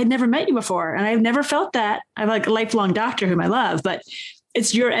me. And I had never met you before. And I've never felt that. I'm like a lifelong doctor whom I love, but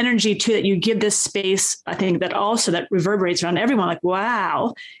it's your energy too, that you give this space. I think that also that reverberates around everyone. Like,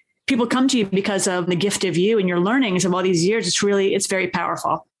 wow, people come to you because of the gift of you and your learnings of all these years. It's very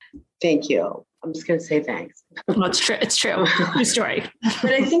powerful. Thank you. I'm just going to say thanks. Well, it's true. It's true. True story.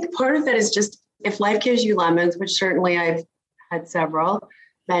 But I think part of that is just, if life gives you lemons, which certainly I've had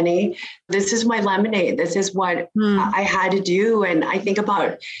many. This is my lemonade. This is what I had to do. And I think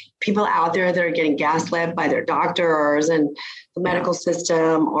about people out there that are getting gaslit by their doctors and the medical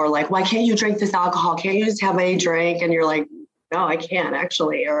system, or like, why can't you drink this alcohol? Can't you just have a drink? And you're like, no, I can't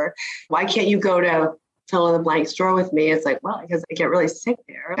actually. Or why can't you go to fill in the blank store with me? It's like, well, because I get really sick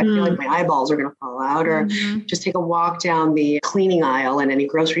there. I feel like my eyeballs are going to fall out. Or just take a walk down the cleaning aisle in any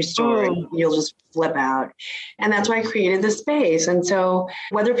grocery store and you'll just flip out. And that's why I created this space. And so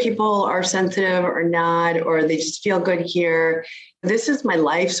whether people are sensitive or not, or they just feel good here, this is my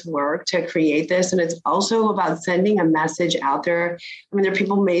life's work to create this. And it's also about sending a message out there. I mean, there are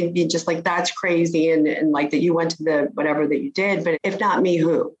people may be just like, that's crazy. And like that you went to the whatever that you did, but if not me,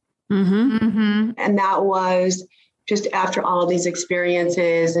 who? And that was just after all these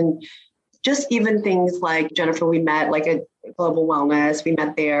experiences, and just even things like Jennifer, we met like at Global Wellness, we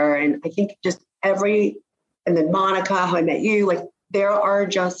met there. And I think just and then Monica, how I met you, like there are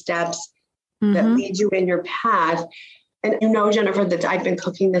just steps that lead you in your path. And Jennifer, that I've been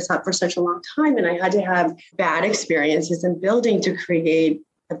cooking this up for such a long time, and I had to have bad experiences in building to create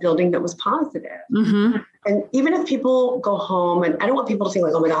a building that was positive. And even if people go home, and I don't want people to think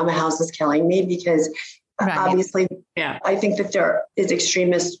like, oh my God, my house is killing me, because obviously, I think that there is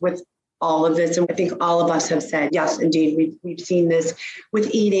extremists with all of this. And I think all of us have said, yes, indeed, we've seen this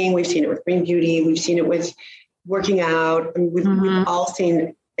with eating. We've seen it with green beauty. We've seen it with working out. And we've all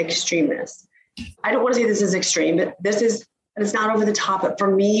seen extremists. I don't want to say this is extreme, but this is and it's not over the top. But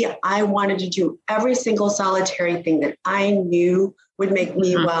for me, I wanted to do every single solitary thing that I knew would make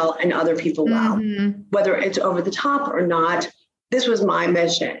me well and other people well, whether it's over the top or not. This was my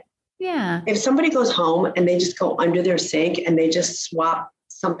mission. Yeah. If somebody goes home and they just go under their sink and they just swap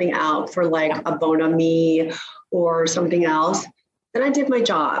something out for like a Bon Ami or something else, then I did my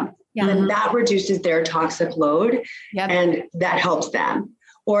job. Yeah. And that reduces their toxic load and that helps them.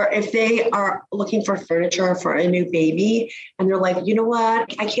 Or if they are looking for furniture for a new baby and they're like, you know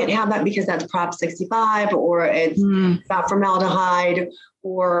what, I can't have that because that's Prop 65 or it's got formaldehyde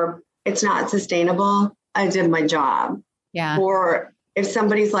or it's not sustainable. I did my job. Yeah. Or if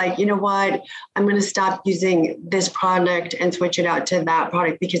somebody's like, you know what, I'm going to stop using this product and switch it out to that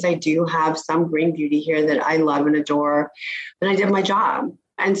product because I do have some green beauty here that I love and adore, then I did my job.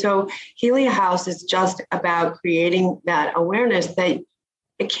 And so Healia House is just about creating that awareness that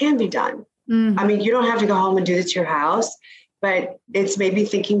it can be done. I mean, you don't have to go home and do this to your house, but it's maybe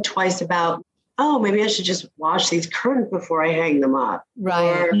thinking twice about, oh, maybe I should just wash these curtains before I hang them up.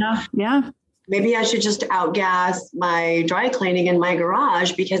 Right. Or maybe I should just outgas my dry cleaning in my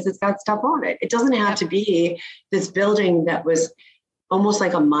garage because it's got stuff on it. It doesn't have to be this building that was almost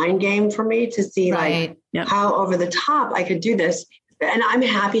like a mind game for me to see like how over the top I could do this. And I'm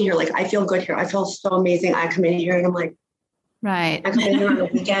happy here. Like, I feel good here. I feel so amazing. I come in here and I'm like, I come in here on the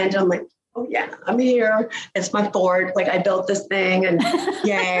weekend. I'm like, oh yeah, I'm here. It's my fort. Like, I built this thing and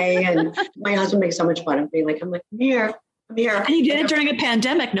yay. And my husband makes so much fun of me. Like, I'm like, I'm here. And you did it during a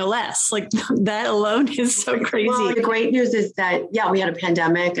pandemic, no less. Like, that alone is so crazy. Well, the great news is that, we had a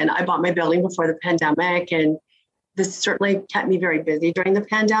pandemic and I bought my building before the pandemic. And this certainly kept me very busy during the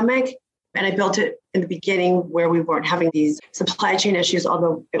pandemic. And I built it in the beginning where we weren't having these supply chain issues,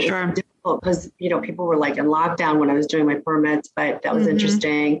 although it was difficult because, people were like in lockdown when I was doing my permits, but that was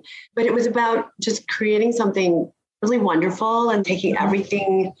interesting. But it was about just creating something really wonderful and taking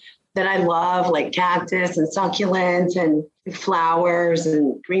everything that I love, like cactus and succulents and flowers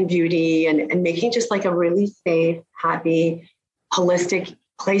and green beauty and making just like a really safe, happy, holistic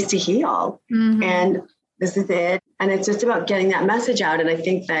place to heal. And this is it. And it's just about getting that message out. And I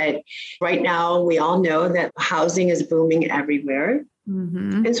think that right now we all know that housing is booming everywhere.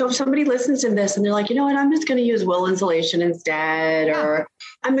 And so if somebody listens to this and they're like, you know what, I'm just going to use wool insulation instead, or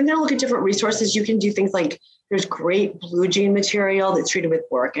I'm going to look at different resources. You can do things like there's great blue jean material that's treated with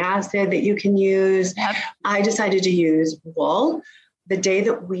boric acid that you can use. I decided to use wool. The day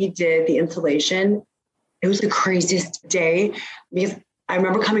that we did the insulation, it was the craziest day because I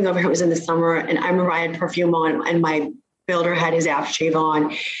remember coming over here, it was in the summer, and I remember I had perfume on and my builder had his aftershave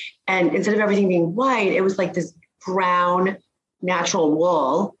on. And instead of everything being white, it was like this brown natural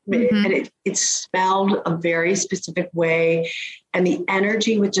wool. And it smelled a very specific way. And the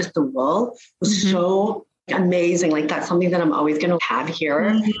energy with just the wool was so amazing. Like, that's something that I'm always going to have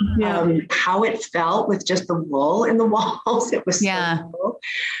here. How it felt with just the wool in the walls. It was so cool.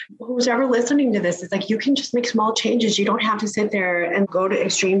 Who's ever listening to this, it's like, you can just make small changes. You don't have to sit there and go to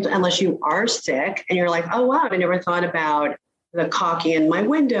extremes unless you are sick and you're like, oh, wow, I never thought about the caulking in my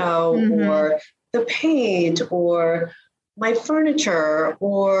window or the paint or my furniture,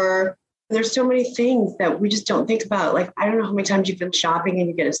 or there's so many things that we just don't think about. Like, I don't know how many times you've been shopping and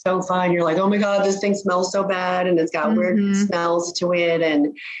you get a sofa and you're like, oh my God, this thing smells so bad. And it's got weird smells to it.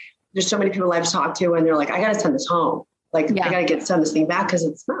 And there's so many people I've talked to and they're like, I got to send this home. Like, I got to send this thing back because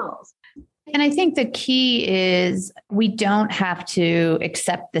it smells. And I think the key is we don't have to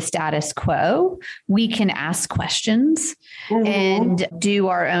accept the status quo. We can ask questions and do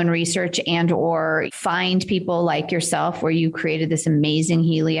our own research and or find people like yourself where you created this amazing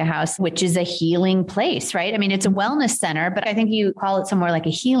Healia House, which is a healing place, right? I mean, it's a wellness center, but I think you call it somewhere like a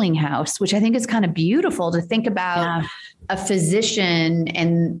healing house, which I think is kind of beautiful to think about a physician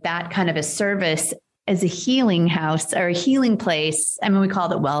and that kind of a service as a healing house or a healing place. I mean, we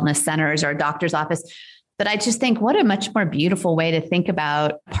call it wellness centers or a doctor's office, but I just think what a much more beautiful way to think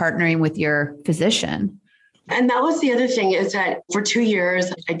about partnering with your physician. And that was the other thing is that for 2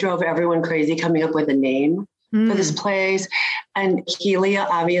 years, I drove everyone crazy coming up with a name for this place. And Healia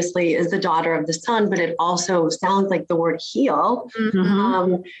obviously is the daughter of the sun, but it also sounds like the word heal.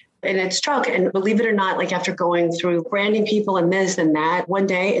 And it struck. And believe it or not, like after going through branding people and this and that, one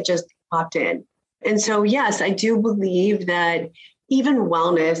day it just popped in. And so, yes, I do believe that even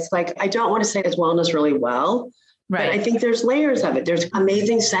wellness, like I don't want to say it's wellness really well, but I think there's layers of it. There's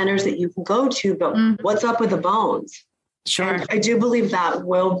amazing centers that you can go to, but what's up with the bones? And I do believe that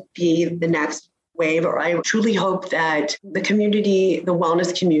will be the next wave, or I truly hope that the community, the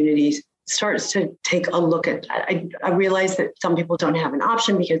wellness communities starts to take a look at that. I realize that some people don't have an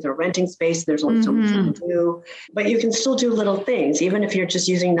option because they're renting space. There's only so much you can do, but you can still do little things, even if you're just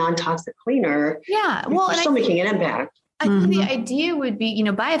using non-toxic cleaner. Yeah. Well, you're still making an impact. I think the idea would be,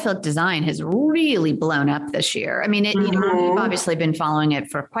 biophilic design has really blown up this year. I mean, we've obviously been following it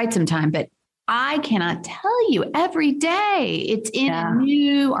for quite some time, but I cannot tell you every day it's in a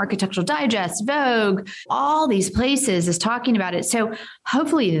new Architectural Digest, Vogue, all these places is talking about it. So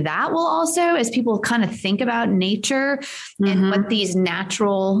hopefully that will also, as people kind of think about nature and what these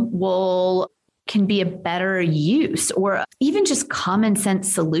natural wool can be a better use, or even just common sense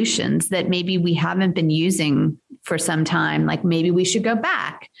solutions that maybe we haven't been using for some time. Like maybe we should go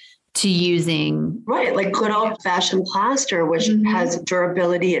back to using. Right. Like good old fashioned plaster, which has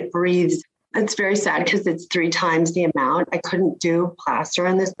durability. It breathes. It's very sad because it's 3 times the amount. I couldn't do plaster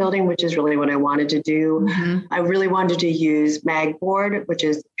in this building, which is really what I wanted to do. I really wanted to use Magboard, which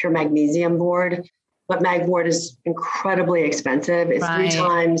is pure magnesium board, but Magboard is incredibly expensive. It's 3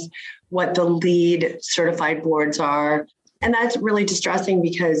 times what the LEED certified boards are. And that's really distressing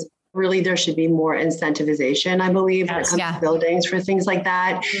because really there should be more incentivization, I believe, when it comes to buildings for things like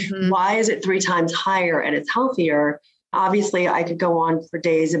that. Why is it 3 times higher and it's healthier? Obviously, I could go on for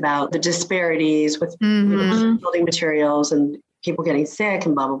days about the disparities with building materials and people getting sick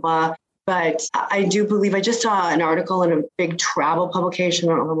and blah, blah, blah. But I do believe, I just saw an article in a big travel publication,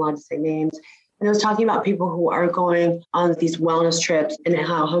 I don't know if I'm allowed to say names, and it was talking about people who are going on these wellness trips and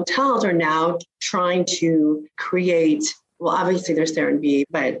how hotels are now trying to create, well, obviously there's Serenbe,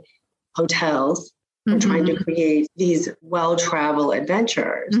 but hotels are trying to create these well-traveled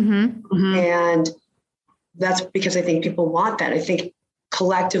adventures. And that's because I think people want that. I think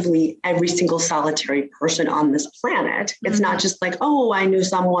collectively, every single solitary person on this planet, it's not just like, oh, I knew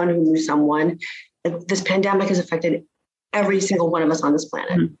someone who knew someone. This pandemic has affected every single one of us on this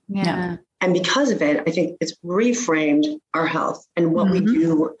planet. And because of it, I think it's reframed our health and what we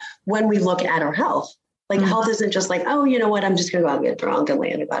do when we look at our health. Like health isn't just like, oh, you know what? I'm just going to go out and get drunk and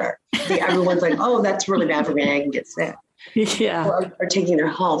lay in the gutter. Everyone's like, oh, that's really bad for me. I can get sick. Or are taking their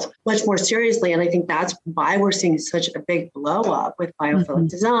health much more seriously. And I think that's why we're seeing such a big blow up with biophilic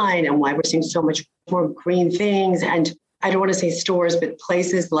design and why we're seeing so much more green things. And I don't want to say stores, but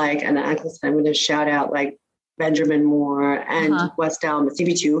places like, and I'm going to shout out like Benjamin Moore and West Elm and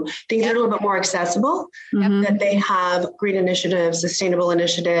CB2, things that are a little bit more accessible, that they have green initiatives, sustainable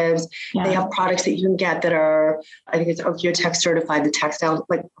initiatives. They have products that you can get that are, I think it's OEKO-TEX certified, the textile,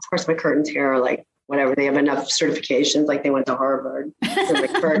 like, of course, my curtains here are like, whatever, they have enough certifications, like they went to Harvard for the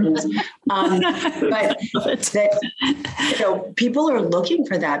curtains. But that, people are looking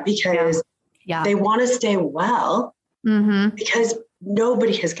for that because they want to stay well, because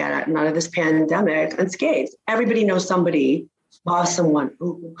nobody has gotten out of this pandemic unscathed. Everybody knows somebody, lost someone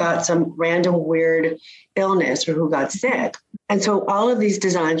who got some random weird illness or who got sick. And so all of these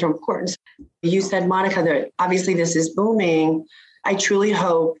designs are important. You said, Monica, that obviously this is booming. I truly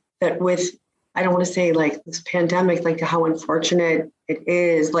hope that with, I don't want to say like this pandemic, like how unfortunate it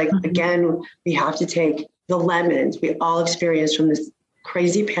is. Like, again, we have to take the lemons we all experienced from this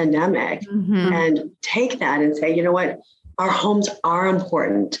crazy pandemic and take that and say, you know what? Our homes are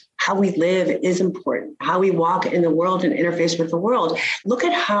important. How we live is important. How we walk in the world and interface with the world. Look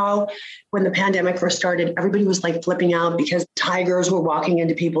at how, when the pandemic first started, everybody was like flipping out because tigers were walking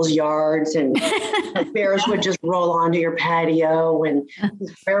into people's yards and bears would just roll onto your patio and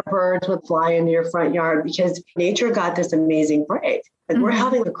rare birds would fly into your front yard because nature got this amazing break. And we're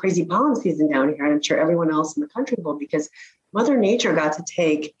having a crazy pollen season down here. And I'm sure everyone else in the country will, because Mother Nature got to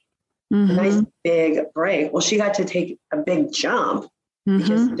take a nice big break. Well, she got to take a big jump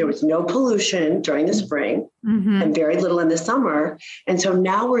because there was no pollution during the spring and very little in the summer. And so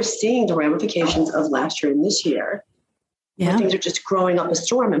now we're seeing the ramifications of last year and this year. Where things are just growing up a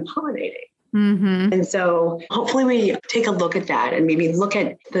storm and pollinating. And so hopefully we take a look at that and maybe look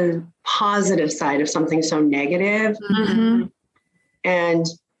at the positive side of something so negative and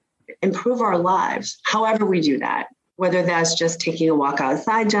improve our lives, however we do that. Whether that's just taking a walk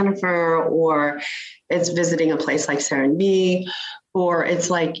outside, Jennifer, or it's visiting a place like Serenbe, or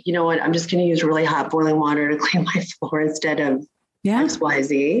it's like, you know what, I'm just going to use really hot boiling water to clean my floor instead of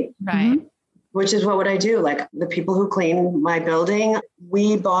XYZ. Right. which is what would I do? Like the people who clean my building,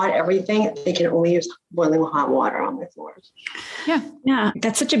 we bought everything. They can only use boiling hot water on my floors. Yeah. Yeah.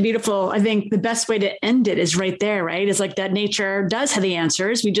 That's such a beautiful, I think the best way to end it is right there, right? It's like that nature does have the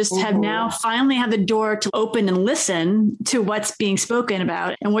answers. We just have now finally have the door to open and listen to what's being spoken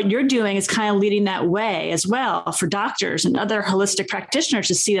about. And what you're doing is kind of leading that way as well for doctors and other holistic practitioners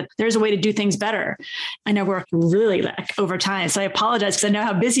to see that there's a way to do things better. I know we're really like over time, so I apologize because I know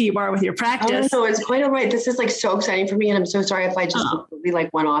how busy you are with your practice. Oh, no, it's quite all right. This is like so exciting for me. And I'm so sorry if I just completely like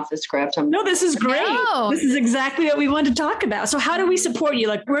went off the script. No, this is great. No. This is exactly what we want to talk about. So how do we support you?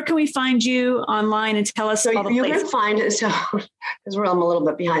 Like, where can we find you online and tell us all the you places? Can find it. So because I'm a little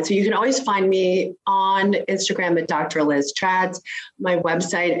bit behind. So you can always find me on Instagram at Dr. Liz Tratz. My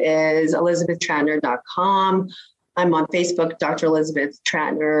website is elizabethtratner.com. I'm on Facebook, Dr. Elizabeth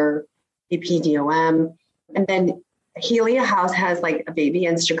Tratner, EPDOM. And then Helia House has like a baby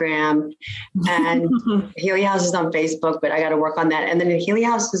Instagram, and Helia House is on Facebook, but I got to work on that. And then Helia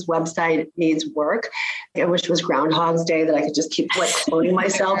House's website needs work. I wish it was Groundhog's Day that I could just keep like cloning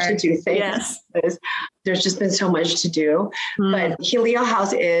myself to do things. Yes. There's just been so much to do. But Helia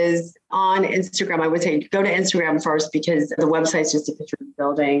House is on Instagram. I would say go to Instagram first because the website's just a picture of the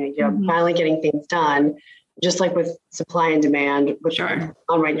building. You know, finally getting things done. Just like with supply and demand, which on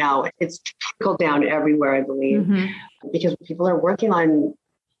right now, it's trickled down everywhere, I believe, because people are working on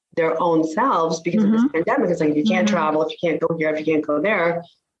their own selves because of this pandemic. It's like, if you can't travel, if you can't go here, if you can't go there.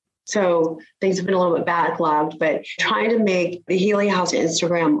 So things have been a little bit backlogged, but trying to make the Helia House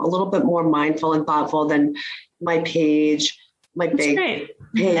Instagram a little bit more mindful and thoughtful than my page, my big page.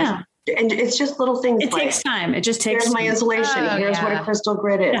 Yeah. And it's just little things. It takes time. It just takes Here's my insulation. Here's what a crystal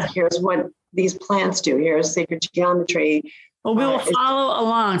grid is. Here's what these plants do. Here's sacred geometry. Well, we will follow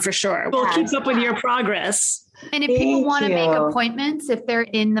along for sure. We'll keep up with your progress. And if people want to make appointments, if they're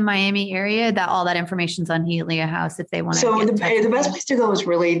in the Miami area, that all that information's on Helia House if they want to. So the best place to go is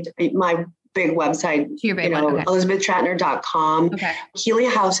really my big website, elizabethtratner.com. Okay.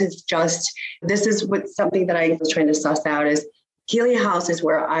 Helia House is just, this is what something that I was trying to suss out is Helia House is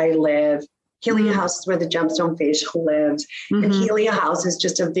where I live. Helia House is where the gemstone facial lives. And Helia House is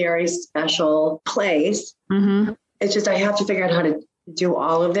just a very special place. It's just, I have to figure out how to do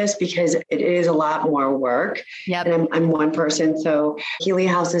all of this because it is a lot more work. And I'm one person. So Helia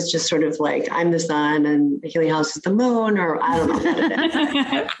House is just sort of like, I'm the sun and Helia House is the moon, or I don't know what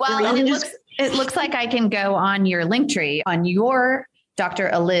it is. Well, and it looks like I can go on your Linktree on your Dr.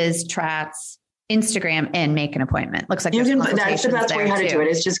 Liz Tratz Instagram and make an appointment. Looks like you can. That's the best way how to do it.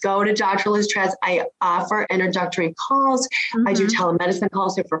 Is just go to Dr. Liz Tratz. I offer introductory calls. I do telemedicine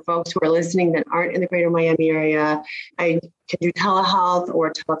calls. So for folks who are listening that aren't in the greater Miami area, I can do telehealth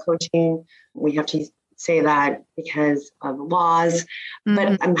or telecoaching. We have to say that because of laws,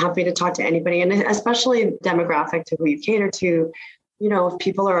 but I'm happy to talk to anybody, and especially demographic to who you cater to. You know, if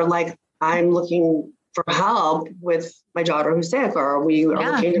people are like, I'm looking for help with my daughter who's sick, or we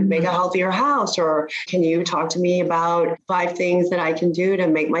are looking to make a healthier house, or can you talk to me about 5 things that I can do to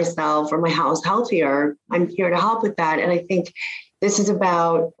make myself or my house healthier? I'm here to help with that. And I think this is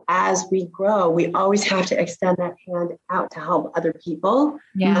about, as we grow, we always have to extend that hand out to help other people.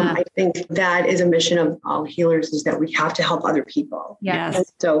 I think that is a mission of all healers, is that we have to help other people. And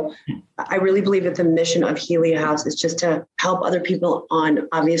so I really believe that the mission of Helia House is just to help other people, on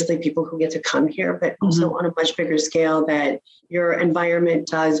obviously people who get to come here, but also on a much bigger scale, that your environment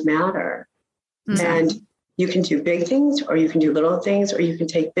does matter. And you can do big things, or you can do little things, or you can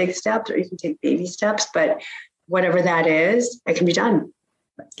take big steps, or you can take baby steps, but whatever that is, it can be done.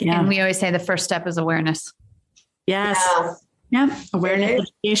 And we always say the first step is awareness. Awareness,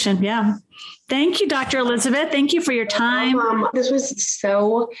 education. Thank you, Dr. Elizabeth. Thank you for your time. This was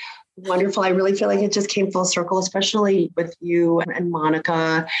so wonderful. I really feel like it just came full circle, especially with you and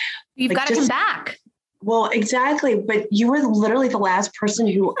Monica. You've got to come back. Well, exactly. But you were literally the last person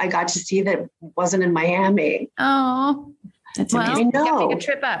who I got to see that wasn't in Miami. Oh, that's amazing. I know. Make a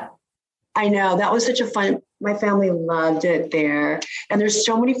trip up. I know. That was such a fun. My family loved it there. And there's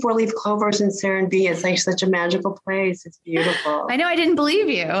so many 4-leaf clovers in Serenbe. It's like such a magical place. It's beautiful. I know. I didn't believe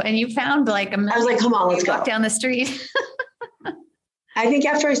you. And you found like I was like, come on, let's go down the street. I think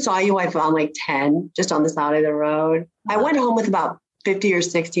after I saw you, I found like 10 just on the side of the road. I went home with about 50 or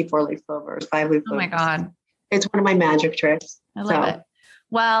 60 4-leaf clovers, 5-leaf clovers. Oh my God. It's one of my magic tricks. I love it.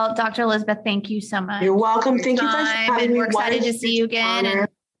 Well, Dr. Elizabeth, thank you so much. You're welcome. Thank you guys for having me. We're excited to see you again.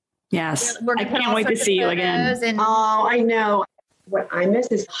 Yes. I can't wait to see you again. Oh, I know. What I miss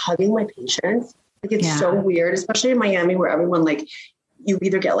is hugging my patients. Like, it's so weird, especially in Miami, where everyone, like, you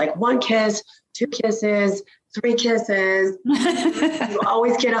either get like 1 kiss, 2 kisses, 3 kisses. You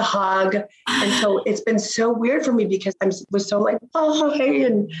always get a hug. And so it's been so weird for me because I was so like, oh, hey.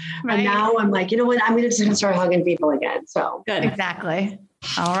 And now I'm like, you know what? I'm going to start hugging people again. So good. Exactly.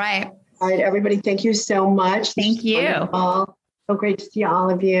 All right. All right, everybody. Thank you so much. Thank you. Wonderful. So great to see all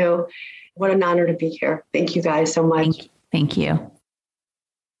of you. What an honor to be here. Thank you guys so much. Thank you.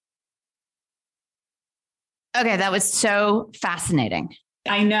 Okay, that was so fascinating.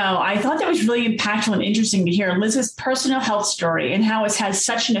 I know. I thought that was really impactful and interesting to hear Liz's personal health story and how it's had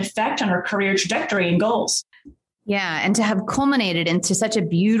such an effect on her career trajectory and goals. Yeah. And to have culminated into such a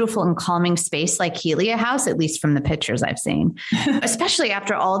beautiful and calming space like Helia House, at least from the pictures I've seen, especially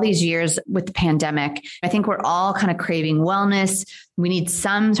after all these years with the pandemic. I think we're all kind of craving wellness. We need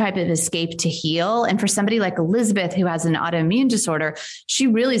some type of escape to heal. And for somebody like Elizabeth, who has an autoimmune disorder, she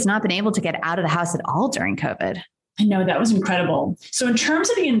really has not been able to get out of the house at all during COVID. I know, that was incredible. So in terms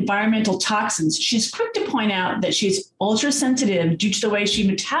of the environmental toxins, she's quick to point out that she's ultra sensitive due to the way she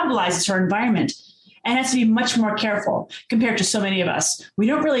metabolizes her environment and has to be much more careful compared to so many of us. We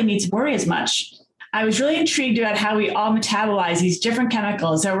don't really need to worry as much. I was really intrigued about how we all metabolize these different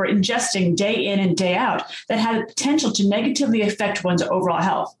chemicals that we're ingesting day in and day out that have the potential to negatively affect one's overall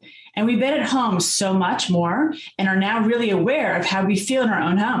health. And we've been at home so much more and are now really aware of how we feel in our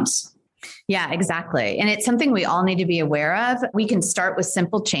own homes. Yeah, exactly. And it's something we all need to be aware of. We can start with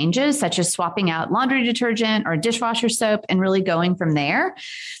simple changes, such as swapping out laundry detergent or dishwasher soap and really going from there.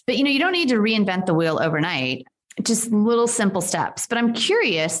 But, you don't need to reinvent the wheel overnight, just little simple steps. But I'm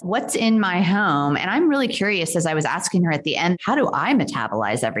curious what's in my home. And I'm really curious, as I was asking her at the end, how do I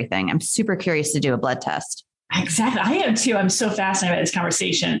metabolize everything? I'm super curious to do a blood test. Exactly. I am too. I'm so fascinated by this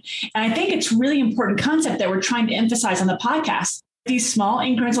conversation. And I think it's a really important concept that we're trying to emphasize on the podcast. These small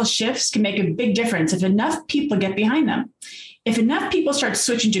incremental shifts can make a big difference if enough people get behind them. If enough people start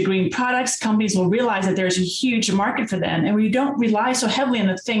switching to green products, companies will realize that there's a huge market for them, and we don't rely so heavily on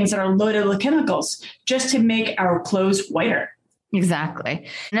the things that are loaded with chemicals just to make our clothes whiter. Exactly.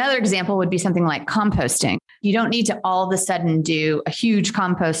 Another example would be something like composting. You don't need to all of a sudden do a huge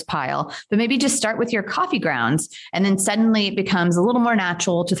compost pile, but maybe just start with your coffee grounds. And then suddenly it becomes a little more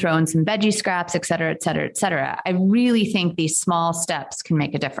natural to throw in some veggie scraps, et cetera, et cetera, et cetera. I really think these small steps can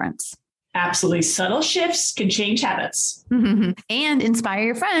make a difference. Absolutely. Subtle shifts can change habits. And inspire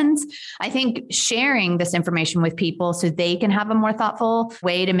your friends. I think sharing this information with people so they can have a more thoughtful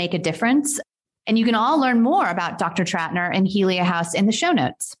way to make a difference. And you can all learn more about Dr. Trattner and Helia House in the show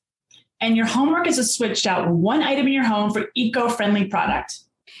notes. And your homework is to switch out one item in your home for eco-friendly product.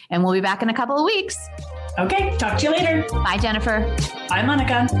 And we'll be back in a couple of weeks. Okay. Talk to you later. Bye, Jennifer. Bye,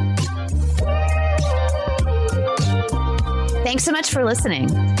 Monica. Thanks so much for listening.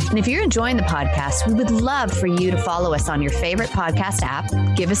 And if you're enjoying the podcast, we would love for you to follow us on your favorite podcast app,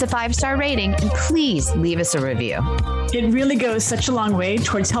 give us a 5-star rating, and please leave us a review. It really goes such a long way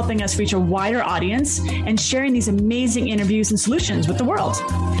towards helping us reach a wider audience and sharing these amazing interviews and solutions with the world.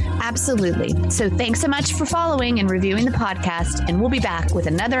 Absolutely. So thanks so much for following and reviewing the podcast, and we'll be back with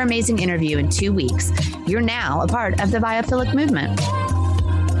another amazing interview in 2 weeks. You're now a part of the Biophilic movement.